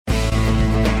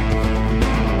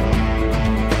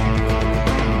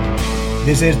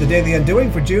This is the Daily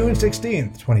Undoing for June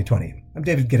 16th, 2020. I'm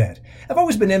David Gadet. I've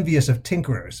always been envious of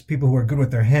tinkerers, people who are good with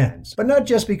their hands, but not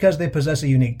just because they possess a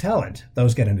unique talent.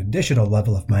 Those get an additional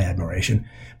level of my admiration.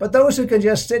 But those who can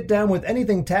just sit down with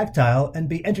anything tactile and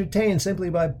be entertained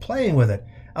simply by playing with it.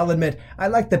 I'll admit, I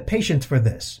lack the patience for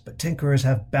this, but tinkerers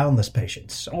have boundless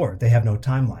patience, or they have no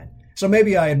timeline. So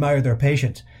maybe I admire their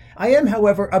patience. I am,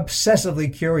 however,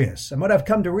 obsessively curious, and what I've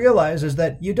come to realize is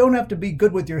that you don't have to be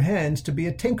good with your hands to be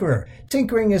a tinkerer.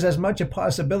 Tinkering is as much a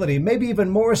possibility, maybe even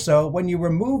more so, when you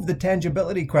remove the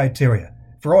tangibility criteria.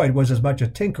 Freud was as much a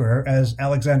tinkerer as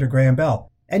Alexander Graham Bell,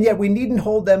 and yet we needn't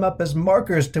hold them up as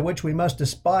markers to which we must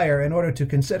aspire in order to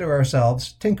consider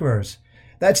ourselves tinkerers.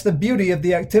 That's the beauty of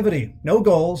the activity. No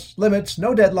goals, limits,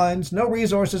 no deadlines, no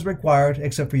resources required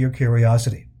except for your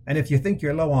curiosity. And if you think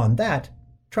you're low on that,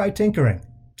 try tinkering.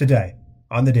 Today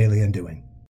on the Daily Undoing.